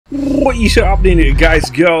What is happening, guys,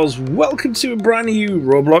 girls? Welcome to a brand new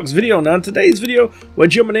Roblox video. Now in today's video we're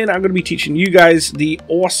jumping in. I'm going to be teaching you guys the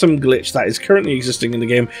awesome glitch that is currently existing in the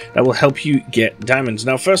game that will help you get diamonds.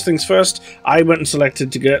 Now first things first, I went and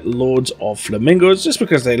selected to get loads of flamingos just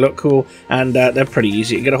because they look cool and they're pretty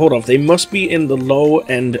easy to get a hold of. They must be in the low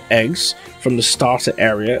end eggs from the starter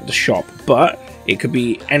area, the shop, but it could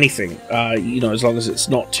be anything, you know, as long as it's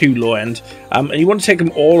not too low end. And you want to take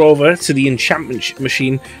them all over to the enchantment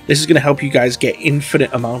machine. This is going to help you guys get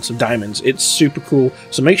infinite amounts of diamonds. It's super cool,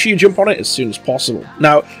 so make sure you jump on it as soon as possible.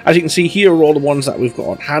 Now, as you can see, here are all the ones that we've got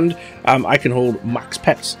on hand. I can hold max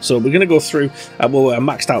pets, so we're going to go through, well, we're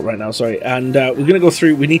maxed out right now, sorry, and we're going to go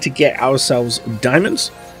through, we need to get ourselves diamonds.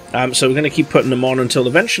 So we're going to keep putting them on until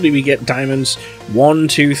eventually we get diamonds 1,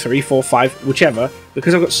 2, 3, 4, 5, whichever.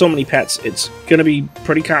 Because I've got so many pets, it's going to be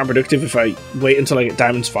pretty counterproductive if I wait until I get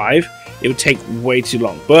diamonds 5. It would take way too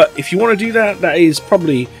long. But if you want to do that, that is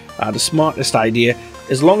probably the smartest idea.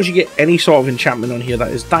 As long as you get any sort of enchantment on here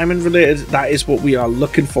that is diamond related, that is what we are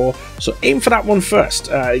looking for. So aim for that one first.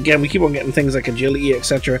 Again, we keep on getting things like agility,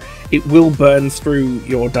 etc. It will burn through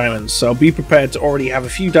your diamonds, so be prepared to already have a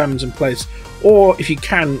few diamonds in place. Or if you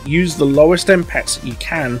can, use the lowest end pets you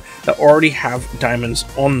can that already have diamonds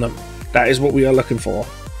on them. That is what we are looking for.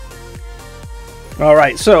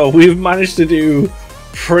 Alright, so we've managed to do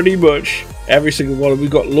pretty much every single one.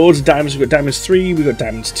 We've got loads of diamonds. We've got diamonds 3, we've got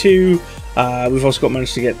diamonds 2. We've also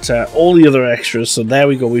managed to get all the other extras, so there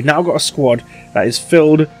we go. We've now got a squad that is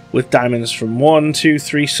filled with diamonds from 1, 2,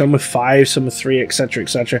 3, some with 5, some with 3, etc,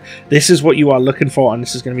 etc. This is what you are looking for, and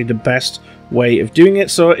this is going to be the best way of doing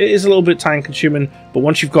it. So it is a little bit time consuming, but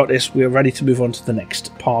once you've got this, we're ready to move on to the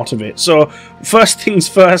next part of it. So first things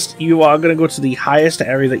first, you are going to go to the highest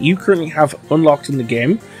area that you currently have unlocked in the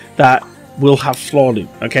game that will have floor loot.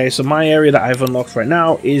 Okay, so my area that I've unlocked right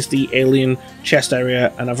now is the alien chest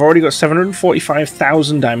area, and I've already got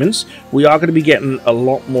 745,000 diamonds. We are going to be getting a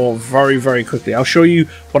lot more very, very quickly. I'll show you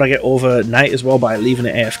what I get overnight as well by leaving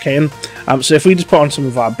it AFK. So if we just put on some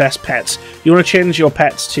of our best pets, you want to change your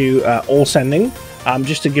pets to all sending.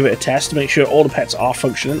 Just to give it a test to make sure all the pets are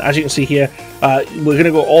functioning. As you can see here, we're going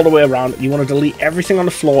to go all the way around. You want to delete everything on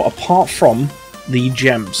the floor apart from the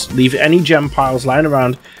gems. Leave any gem piles lying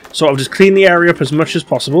around. Sort of just clean the area up as much as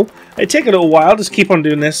possible. It take a little while, just keep on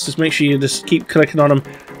doing this. Just make sure you just keep clicking on them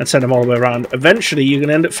and send them all the way around. Eventually you're going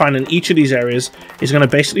to end up finding each of these areas is going to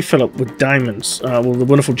basically fill up with diamonds. Well, the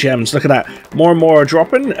wonderful gems. Look at that. More and more are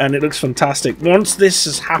dropping and it looks fantastic. Once this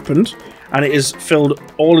has happened and it is filled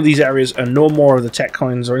all of these areas and no more of the tech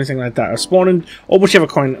coins or anything like that are spawning, or whichever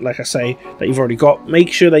coin, like I say, that you've already got,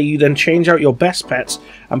 make sure that you then change out your best pets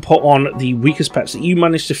and put on the weakest pets that you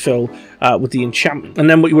managed to fill with the enchantment. And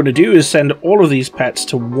then what you want to do is send all of these pets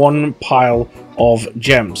to one pile of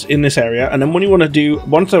gems in this area, and then what you want to do,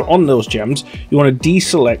 once they're on those gems, you want to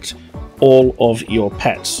deselect all of your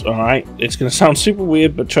pets. Alright, it's going to sound super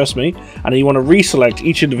weird, but trust me. And then you want to reselect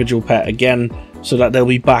each individual pet again so that they'll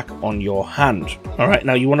be back on your hand. Alright,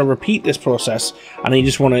 now you want to repeat this process, and then you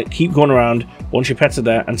just want to keep going around once your pets are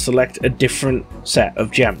there and select a different set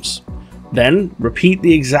of gems. Then repeat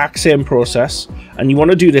the exact same process, and you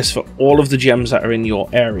want to do this for all of the gems that are in your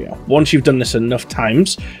area. Once you've done this enough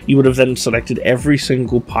times, you would have then selected every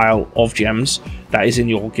single pile of gems that is in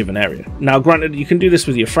your given area. Now granted, you can do this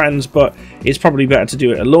with your friends, but it's probably better to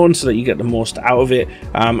do it alone so that you get the most out of it,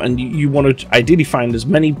 and you want to ideally find as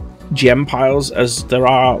many gem piles as there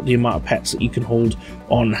are the amount of pets that you can hold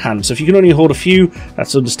on hand. So if you can only hold a few,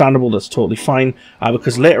 that's understandable, that's totally fine,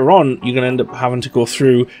 because later on you're going to end up having to go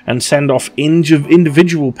through and send off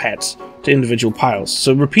individual pets to individual piles.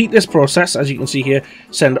 So repeat this process. As you can see here,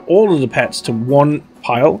 send all of the pets to one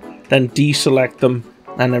pile, then deselect them,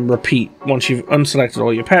 and then repeat. Once you've unselected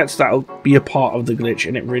all your pets, that'll be a part of the glitch,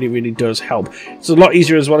 and it really, really does help. It's a lot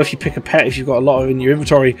easier as well if you pick a pet, if you've got a lot in your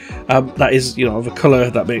inventory that is, you know, of a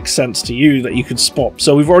color that makes sense to you, that you can spot.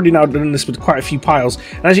 So we've already now done this with quite a few piles,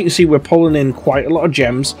 and as you can see, we're pulling in quite a lot of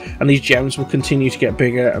gems, and these gems will continue to get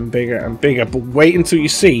bigger and bigger and bigger. But wait until you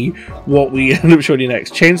see what we end up showing you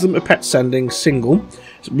next. Change them to pet sending single,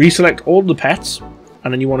 reselect all the pets,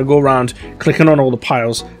 and then you want to go around clicking on all the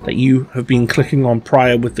piles that you have been clicking on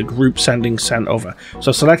prior with the group sending sent over.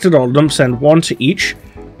 So selected all of them, send one to each,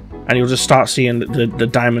 and you'll just start seeing the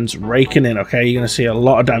diamonds raking in. Okay, you're going to see a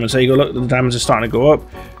lot of diamonds. There you go, look, the diamonds are starting to go up.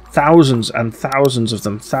 Thousands and thousands of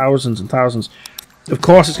them, thousands and thousands. Of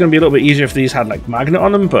course, it's going to be a little bit easier if these had like magnet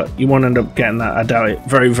on them, but you won't end up getting that. I doubt it.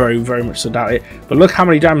 Very, very, very much so doubt it. But look how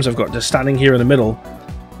many diamonds I've got just standing here in the middle.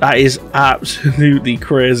 That is absolutely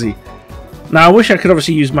crazy. Now, I wish I could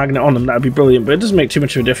obviously use magnet on them, that would be brilliant, but it doesn't make too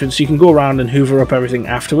much of a difference. You can go around and hoover up everything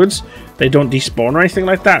afterwards. They don't despawn or anything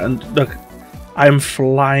like that, and look, I'm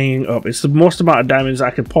flying up. It's the most amount of diamonds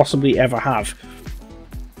I could possibly ever have.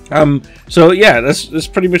 So yeah, that's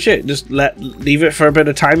pretty much it. Just leave it for a bit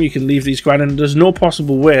of time. You can leave these grinding. There's no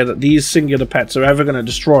possible way that these singular pets are ever going to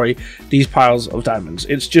destroy these piles of diamonds.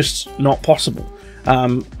 It's just not possible.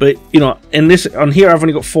 But you know, on here I've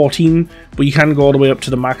only got 14, but you can go all the way up to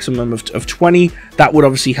the maximum of 20. That would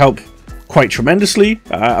obviously help quite tremendously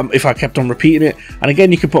if I kept on repeating it. And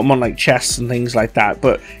again, you can put them on like chests and things like that.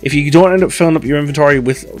 But if you don't end up filling up your inventory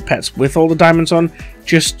with pets with all the diamonds on,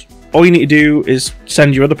 just all you need to do is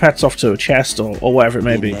send your other pets off to a chest or whatever it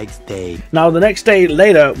may be. Now, the next day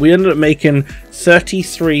later, we ended up making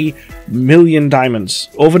 33 million diamonds.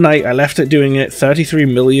 Overnight, I left it doing it, 33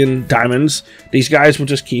 million diamonds. These guys will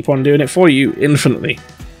just keep on doing it for you infinitely.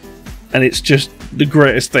 And it's just the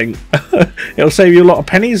greatest thing. It'll save you a lot of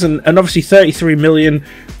pennies, and obviously 33 million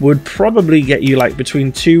would probably get you like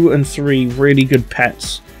between 2 and 3 really good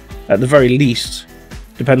pets at the very least,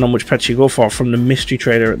 depending on which pets you go for from the mystery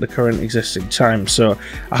trader at the current existing time. So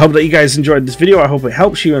I hope that you guys enjoyed this video. I hope it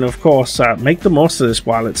helps you, and of course make the most of this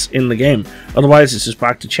while it's in the game. Otherwise it's just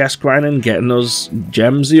back to chest grinding, getting those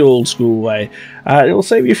gems the old school way. It'll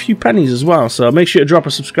save you a few pennies as well, so make sure to drop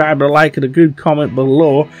a subscribe, a like, and a good comment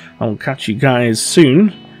below. I'll catch you guys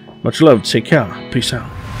soon. Much love, take care, peace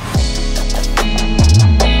out.